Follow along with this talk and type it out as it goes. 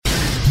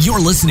You're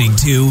listening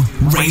to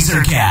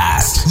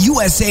Razorcast,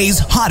 USA's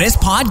hottest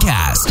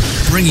podcast,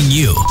 bringing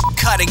you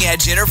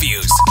cutting-edge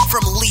interviews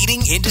from leading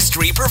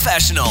industry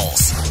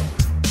professionals.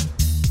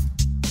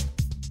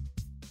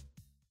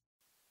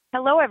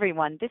 Hello,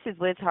 everyone. This is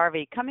Liz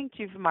Harvey coming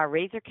to you from our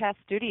Razorcast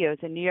studios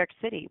in New York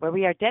City, where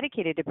we are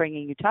dedicated to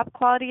bringing you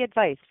top-quality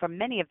advice from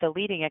many of the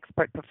leading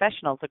expert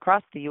professionals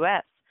across the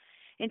U.S.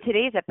 In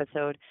today's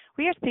episode,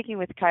 we are speaking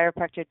with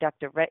chiropractor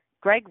Dr.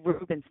 Greg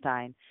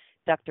Rubenstein.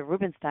 Dr.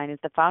 Rubenstein is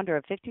the founder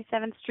of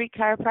 57th Street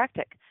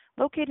Chiropractic,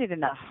 located in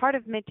the heart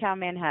of Midtown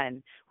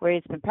Manhattan, where he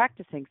has been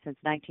practicing since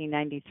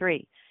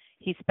 1993.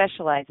 He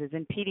specializes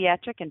in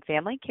pediatric and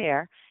family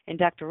care, and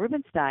Dr.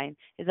 Rubenstein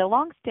is a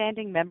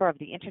long-standing member of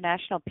the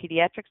International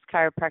Pediatrics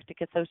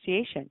Chiropractic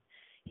Association.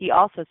 He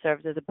also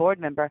serves as a board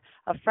member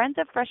of Friends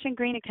of Fresh and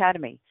Green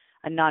Academy,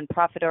 a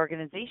nonprofit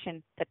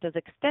organization that does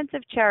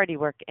extensive charity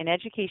work and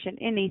education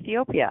in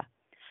Ethiopia.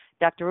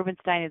 Dr.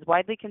 Rubenstein is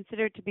widely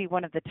considered to be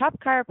one of the top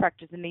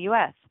chiropractors in the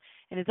U.S.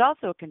 and is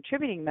also a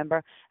contributing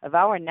member of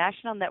our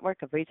national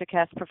network of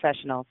Razorcast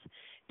professionals.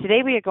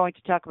 Today we are going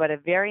to talk about a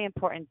very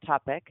important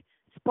topic,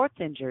 sports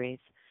injuries.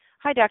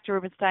 Hi, Dr.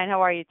 Rubenstein.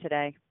 How are you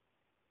today?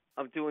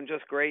 I'm doing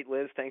just great,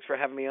 Liz. Thanks for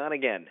having me on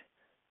again.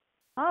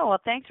 Oh,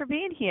 well, thanks for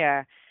being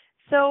here.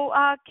 So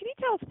can you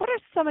tell us, what are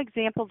some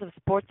examples of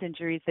sports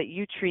injuries that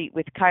you treat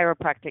with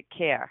chiropractic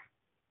care?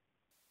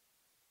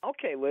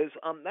 Okay, Liz,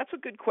 that's a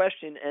good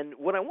question, and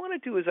what I want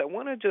to do is I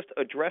want to just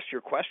address your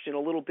question a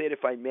little bit,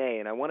 if I may,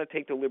 and I want to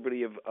take the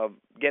liberty of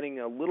getting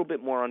a little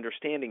bit more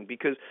understanding,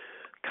 because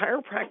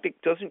chiropractic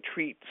doesn't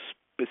treat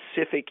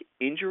specific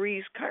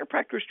injuries.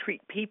 Chiropractors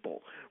treat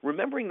people.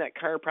 Remembering that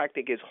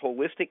chiropractic is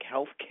holistic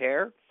health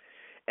care,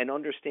 and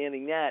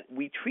understanding that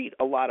we treat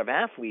a lot of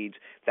athletes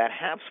that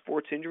have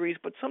sports injuries,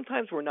 but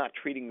sometimes we're not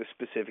treating the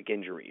specific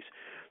injuries.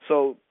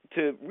 So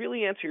to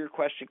really answer your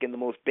question in the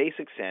most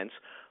basic sense,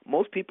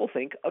 most people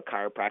think a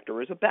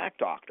chiropractor is a back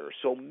doctor.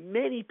 So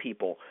many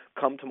people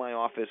come to my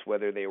office,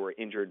 whether they were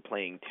injured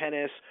playing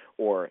tennis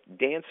or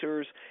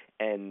dancers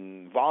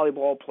and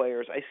volleyball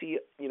players. I see,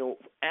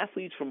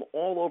 athletes from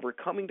all over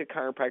coming to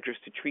chiropractors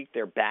to treat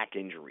their back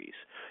injuries.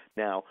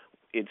 Now,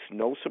 it's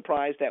no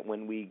surprise that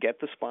when we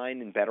get the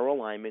spine in better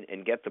alignment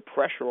and get the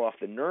pressure off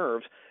the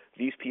nerves,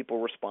 these people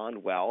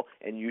respond well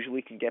and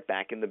usually can get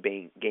back in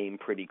the game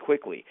pretty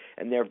quickly.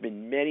 And there have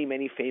been many,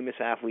 many famous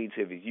athletes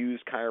who have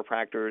used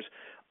chiropractors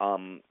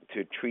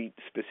to treat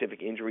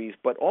specific injuries,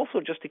 but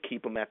also just to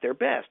keep them at their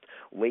best.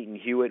 Leighton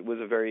Hewitt was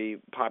a very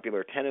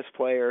popular tennis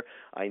player.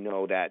 I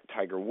know that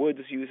Tiger Woods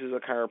uses a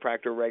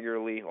chiropractor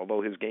regularly,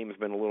 although his game has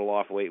been a little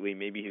off lately.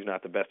 Maybe he's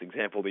not the best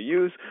example to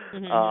use.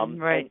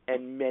 Right.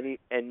 And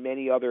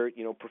many other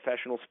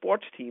professional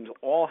sports teams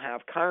all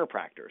have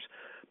chiropractors.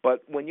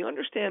 But when you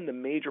understand the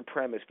major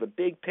premise, the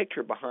big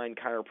picture behind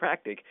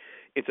chiropractic,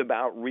 it's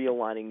about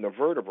realigning the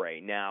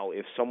vertebrae. Now,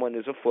 if someone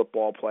is a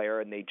football player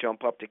and they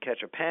jump up to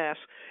catch a pass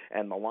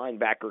and the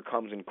linebacker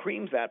comes and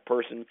creams that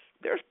person,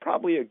 there's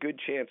probably a good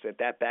chance that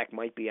that back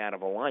might be out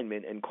of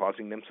alignment and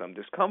causing them some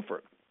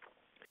discomfort.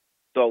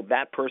 So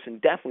that person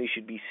definitely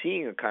should be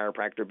seeing a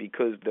chiropractor,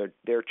 because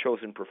their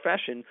chosen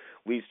profession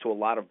leads to a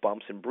lot of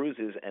bumps and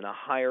bruises and a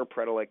higher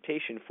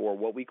predilection for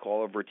what we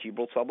call a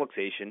vertebral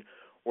subluxation,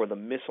 or the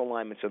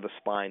misalignments of the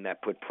spine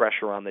that put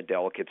pressure on the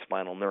delicate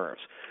spinal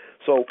nerves.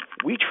 So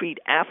we treat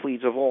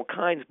athletes of all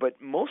kinds,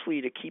 but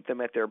mostly to keep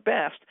them at their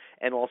best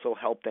and also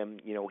help them,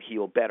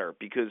 heal better.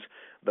 Because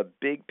the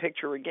big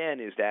picture, again,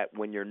 is that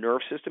when your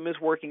nerve system is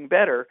working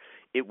better,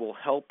 it will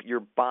help your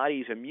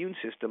body's immune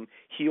system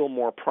heal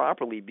more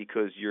properly,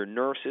 because your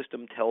nerve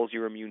system tells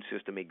your immune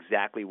system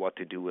exactly what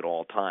to do at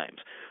all times.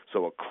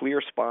 So a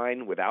clear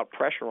spine without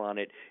pressure on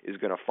it is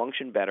going to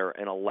function better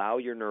and allow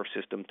your nerve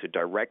system to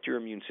direct your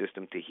immune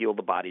system to heal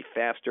the body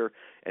faster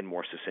and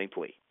more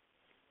succinctly.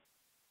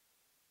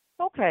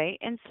 Okay,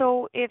 and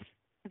so if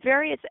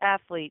various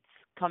athletes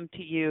come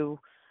to you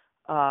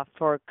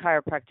for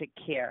chiropractic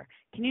care,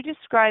 can you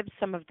describe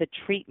some of the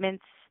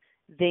treatments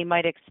they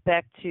might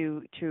expect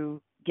to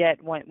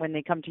get when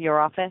they come to your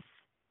office?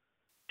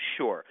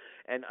 Sure.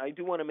 And I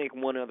do want to make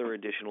one other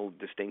additional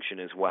distinction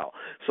as well.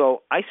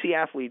 So I see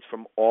athletes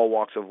from all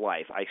walks of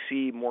life. I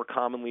see more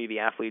commonly the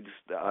athletes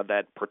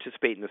that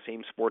participate in the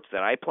same sports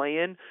that I play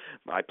in.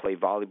 I play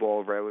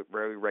volleyball very,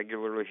 very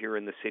regularly here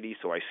in the city,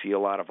 so I see a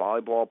lot of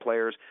volleyball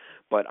players.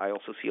 But I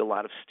also see a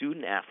lot of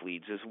student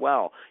athletes as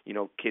well.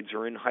 Kids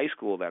are in high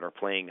school that are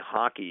playing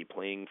hockey,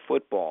 playing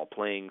football,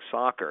 playing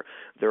soccer.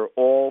 They're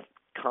all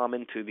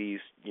common to these,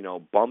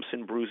 bumps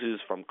and bruises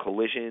from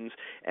collisions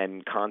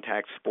and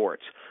contact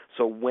sports.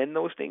 So when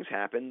those things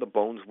happen, the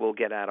bones will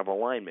get out of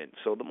alignment.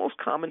 So the most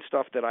common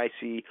stuff that I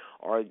see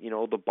are,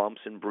 the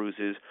bumps and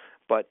bruises.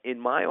 But in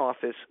my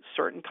office,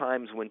 certain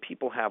times when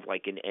people have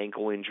like an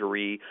ankle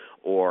injury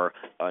or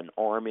an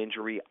arm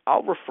injury,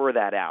 I'll refer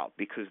that out,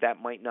 because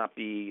that might not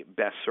be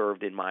best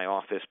served in my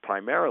office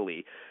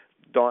primarily.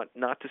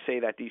 not to say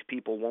that these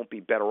people won't be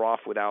better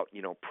off without,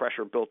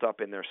 pressure built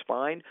up in their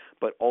spine,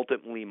 but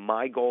ultimately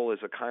my goal as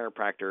a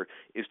chiropractor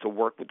is to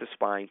work with the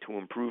spine to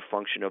improve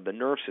function of the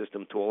nerve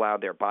system to allow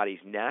their body's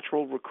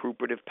natural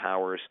recuperative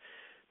powers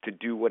to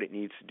do what it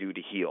needs to do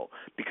to heal.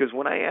 Because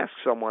when I ask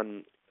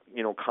someone,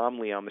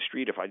 calmly on the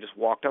street, if I just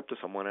walked up to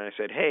someone and I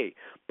said, "Hey,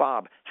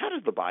 Bob, how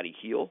does the body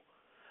heal?"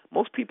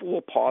 Most people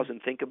will pause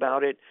and think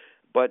about it,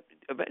 but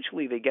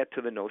eventually they get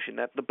to the notion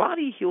that the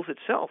body heals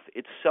itself.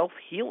 It's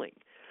self-healing.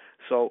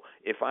 So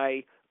if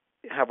I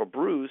have a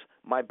bruise,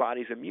 my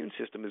body's immune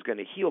system is going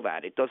to heal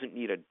that. It doesn't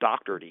need a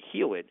doctor to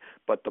heal it,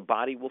 but the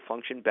body will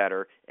function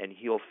better and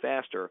heal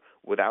faster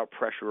without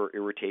pressure or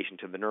irritation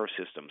to the nerve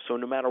system. So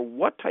no matter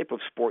what type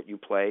of sport you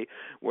play,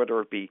 whether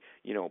it be,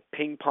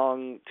 ping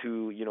pong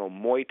to,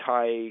 Muay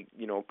Thai,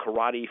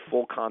 karate,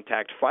 full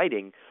contact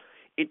fighting,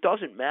 it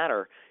doesn't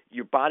matter.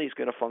 Your body's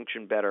going to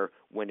function better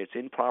when it's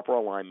in proper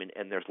alignment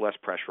and there's less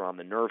pressure on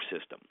the nerve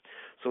system.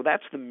 So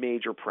that's the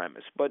major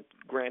premise. But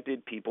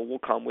granted, people will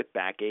come with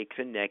backaches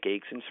and neck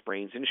aches and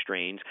sprains and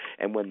strains,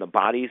 and when the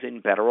body's in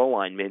better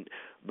alignment,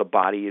 the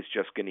body is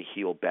just going to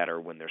heal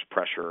better when there's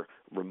pressure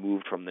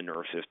removed from the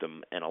nerve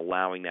system and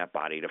allowing that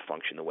body to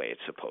function the way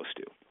it's supposed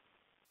to.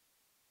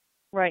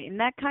 Right, and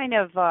that kind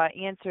of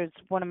answers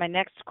one of my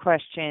next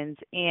questions.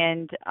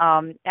 And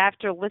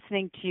after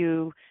listening to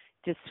you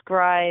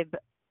describe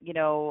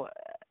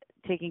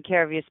taking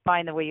care of your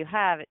spine the way you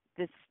have,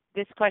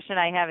 this question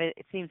I have, it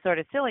seems sort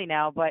of silly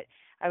now, but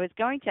I was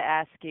going to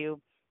ask you,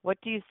 what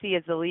do you see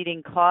as the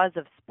leading cause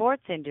of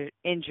sports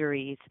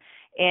injuries?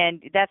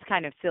 And that's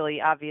kind of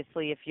silly,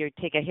 obviously, if you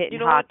take a hit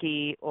in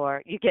hockey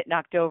or you get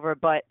knocked over,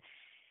 but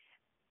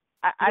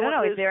I don't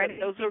know, is there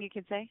anything you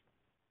can say?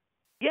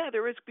 Yeah,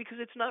 there is, because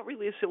it's not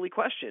really a silly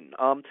question.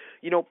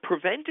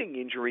 Preventing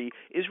injury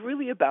is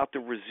really about the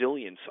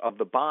resilience of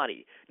the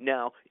body.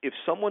 Now, if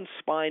someone's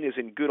spine is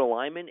in good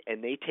alignment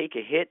and they take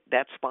a hit,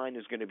 that spine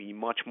is going to be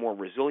much more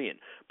resilient.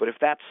 But if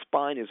that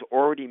spine is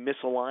already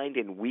misaligned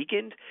and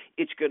weakened,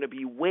 it's going to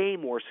be way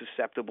more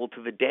susceptible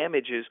to the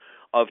damages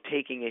of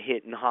taking a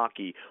hit in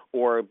hockey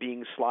or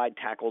being slide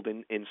tackled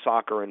in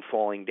soccer and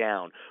falling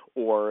down,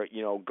 or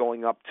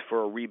going up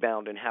for a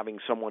rebound and having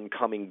someone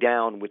coming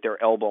down with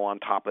their elbow on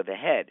top of the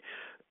head.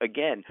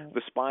 Again,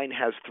 the spine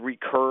has 3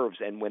 curves,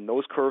 and when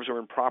those curves are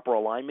in proper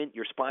alignment,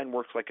 your spine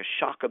works like a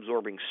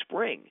shock-absorbing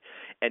spring,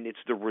 and it's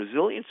the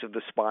resilience of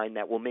the spine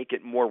that will make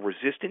it more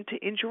resistant to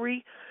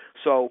injury.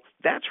 So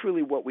that's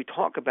really what we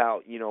talk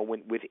about,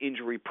 with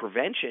injury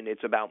prevention.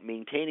 It's about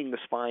maintaining the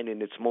spine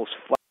in its most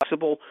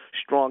flexible,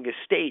 strongest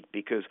state,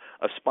 because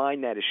a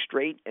spine that is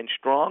straight and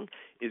strong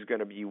is going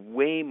to be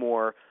way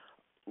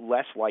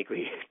less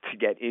likely to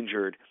get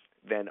injured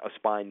than a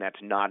spine that's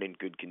not in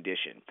good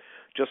condition.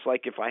 Just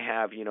like if I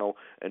have,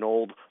 an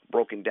old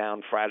broken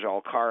down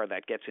fragile car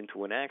that gets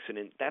into an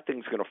accident, that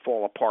thing's going to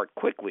fall apart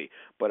quickly.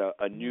 But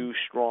a new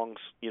strong,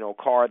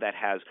 car that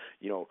has,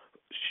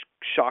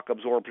 shock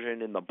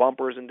absorption in the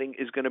bumpers and things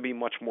is going to be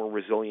much more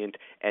resilient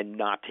and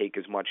not take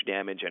as much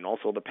damage, and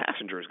also the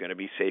passenger is going to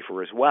be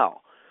safer as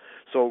well.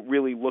 So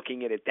really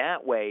looking at it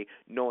that way,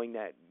 knowing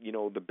that,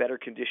 the better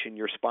condition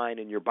your spine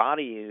and your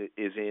body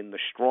is in, the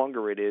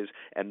stronger it is,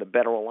 and the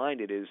better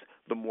aligned it is,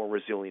 the more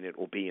resilient it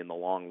will be in the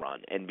long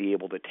run and be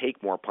able to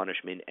take more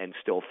punishment and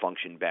still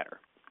function better.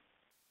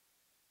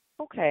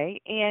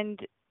 Okay. And,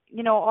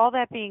 all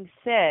that being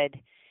said,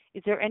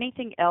 is there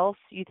anything else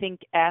you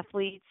think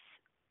athletes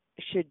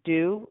should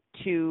do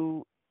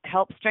to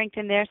help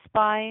strengthen their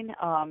spine,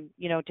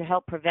 to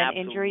help prevent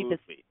injury?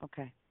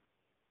 Okay.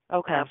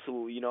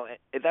 Absolutely.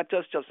 That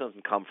just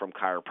doesn't come from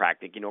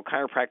chiropractic.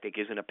 Chiropractic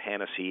isn't a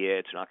panacea.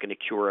 It's not going to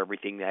cure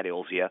everything that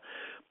ails you.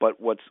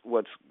 But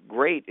what's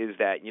great is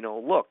that,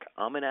 look,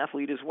 I'm an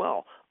athlete as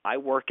well. I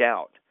work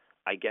out.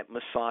 I get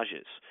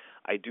massages.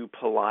 I do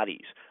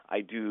Pilates.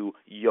 I do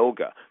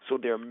yoga. So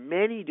there are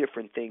many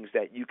different things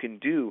that you can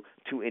do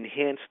to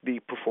enhance the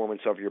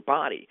performance of your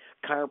body.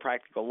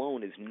 Chiropractic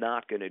alone is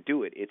not going to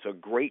do it. It's a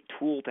great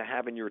tool to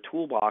have in your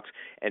toolbox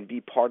and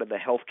be part of the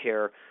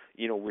healthcare,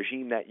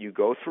 regime that you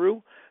go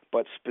through.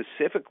 But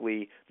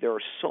specifically, there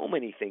are so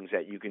many things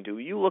that you can do.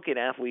 You look at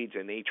athletes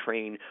and they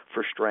train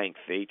for strength.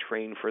 They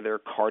train for their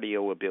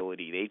cardio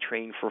ability. They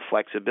train for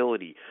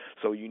flexibility.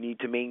 So you need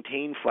to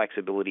maintain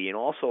flexibility. And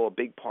also a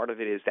big part of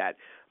it is that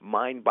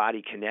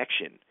mind-body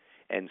connection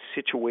and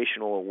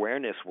situational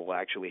awareness will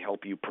actually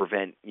help you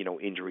prevent,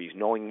 injuries,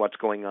 knowing what's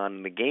going on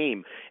in the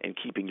game and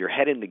keeping your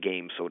head in the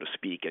game, so to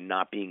speak, and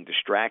not being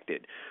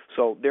distracted.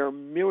 So there are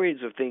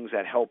myriads of things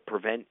that help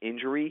prevent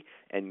injury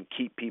and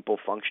keep people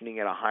functioning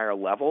at a higher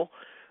level,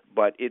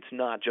 but it's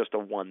not just a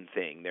one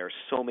thing. There are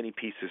so many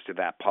pieces to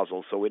that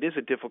puzzle, so it is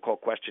a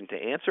difficult question to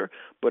answer,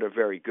 but a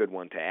very good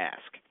one to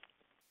ask.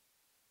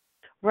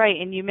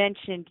 Right, and you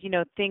mentioned,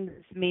 things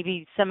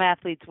maybe some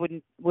athletes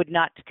would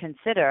not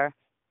consider,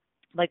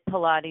 like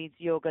Pilates,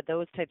 yoga,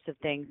 those types of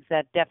things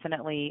that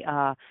definitely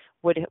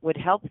would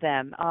help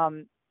them.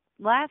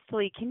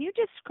 Lastly, can you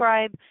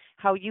describe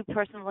how you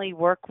personally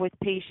work with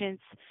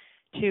patients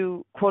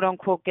to, quote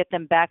unquote, get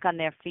them back on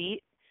their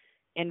feet?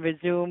 and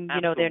resume,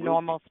 Absolutely. their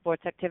normal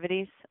sports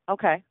activities?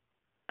 Okay.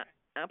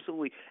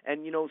 Absolutely.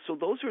 And, so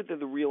those are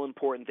the real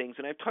important things.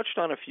 And I've touched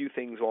on a few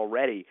things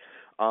already.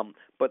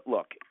 But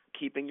look,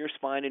 keeping your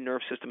spine and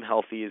nerve system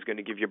healthy is going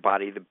to give your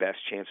body the best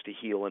chance to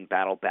heal and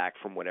battle back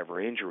from whatever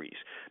injuries,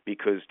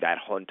 because that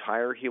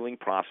entire healing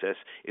process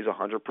is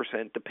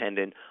 100%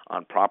 dependent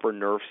on proper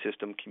nerve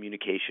system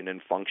communication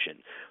and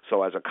function.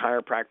 So as a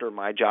chiropractor,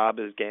 my job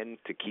is, again,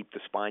 to keep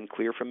the spine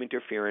clear from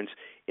interference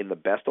in the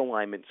best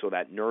alignment so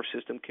that nerve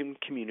system can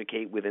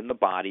communicate within the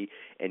body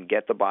and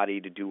get the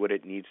body to do what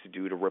it needs to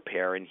do to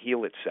repair and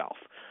heal itself.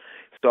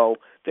 So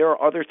there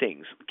are other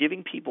things,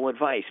 giving people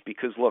advice,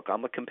 because, look,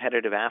 I'm a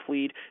competitive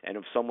athlete, and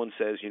if someone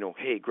says,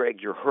 hey,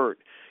 Greg, you're hurt,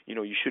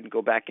 you shouldn't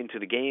go back into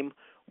the game,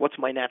 what's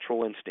my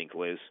natural instinct,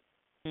 Liz?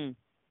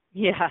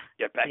 Yeah.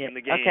 Get back in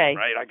the game, okay.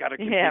 right? I got to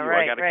continue.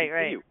 Right, I got to continue.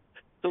 Right.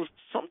 So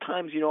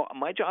sometimes,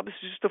 my job is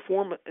just to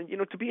form,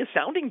 to be a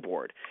sounding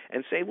board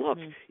and say, look,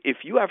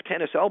 if you have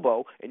tennis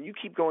elbow and you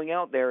keep going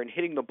out there and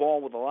hitting the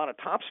ball with a lot of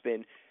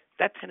topspin,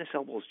 that tennis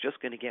elbow is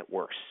just going to get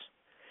worse.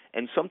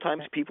 And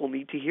sometimes people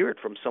need to hear it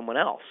from someone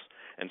else.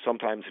 And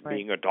sometimes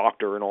being a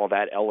doctor and all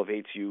that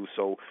elevates you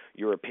so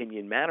your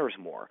opinion matters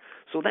more.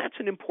 So that's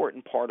an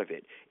important part of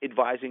it,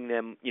 advising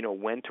them,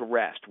 when to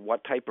rest,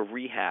 what type of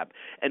rehab.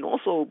 And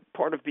also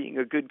part of being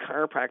a good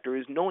chiropractor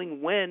is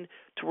knowing when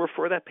to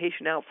refer that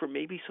patient out for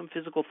maybe some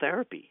physical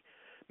therapy.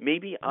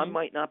 Maybe I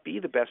might not be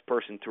the best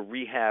person to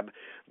rehab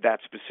that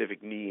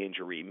specific knee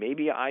injury.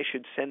 Maybe I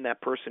should send that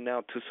person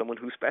out to someone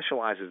who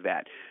specializes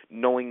that.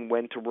 Knowing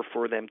when to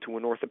refer them to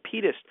an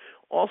orthopedist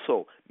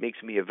also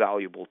makes me a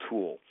valuable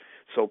tool.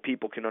 So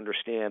people can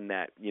understand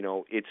that,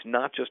 it's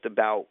not just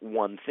about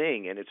one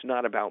thing, and it's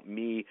not about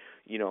me,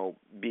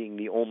 being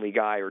the only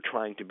guy or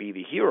trying to be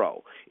the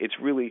hero. It's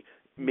really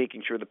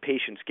making sure the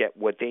patients get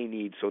what they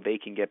need so they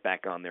can get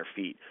back on their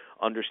feet,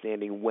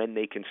 understanding when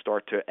they can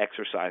start to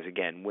exercise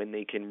again, when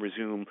they can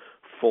resume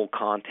full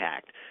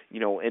contact,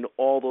 and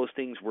all those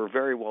things we're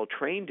very well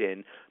trained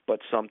in,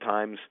 but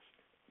sometimes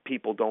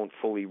people don't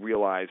fully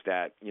realize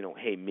that,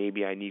 hey,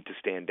 maybe I need to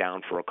stand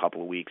down for a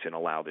couple of weeks and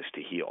allow this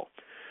to heal.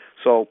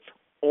 So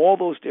all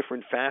those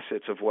different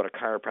facets of what a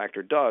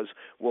chiropractor does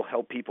will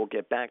help people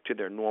get back to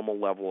their normal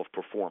level of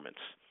performance.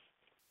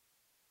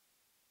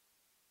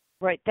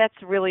 Right.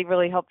 That's really,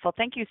 really helpful.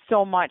 Thank you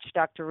so much,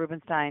 Dr.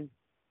 Rubenstein.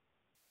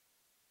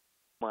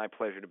 My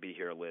pleasure to be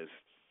here, Liz.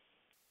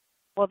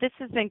 Well, this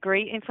has been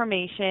great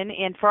information.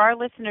 And for our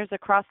listeners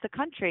across the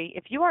country,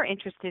 if you are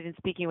interested in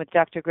speaking with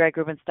Dr. Greg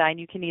Rubenstein,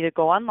 you can either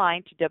go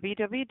online to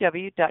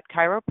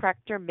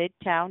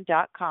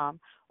www.chiropractormidtown.com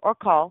or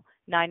call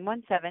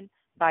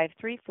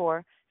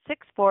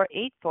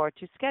 917-534-6484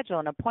 to schedule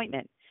an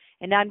appointment.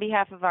 And on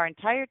behalf of our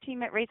entire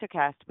team at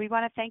RazorCast, we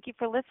want to thank you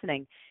for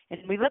listening,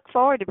 and we look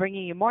forward to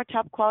bringing you more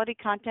top-quality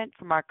content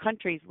from our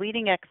country's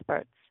leading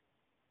experts.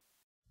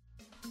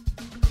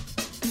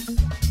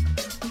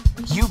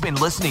 You've been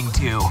listening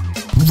to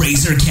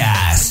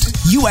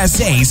RazorCast,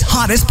 USA's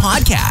hottest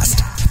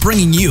podcast,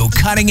 bringing you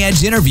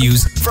cutting-edge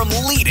interviews from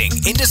leading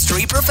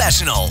industry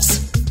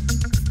professionals.